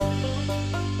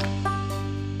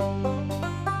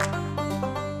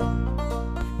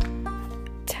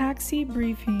Taxi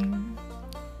briefing.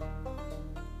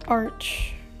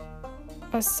 Arch.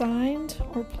 Assigned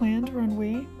or planned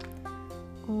runway.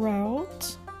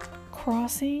 Route.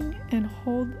 Crossing and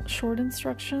hold short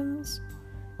instructions.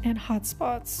 And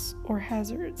hotspots or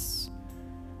hazards.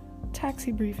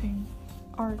 Taxi briefing.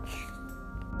 Arch.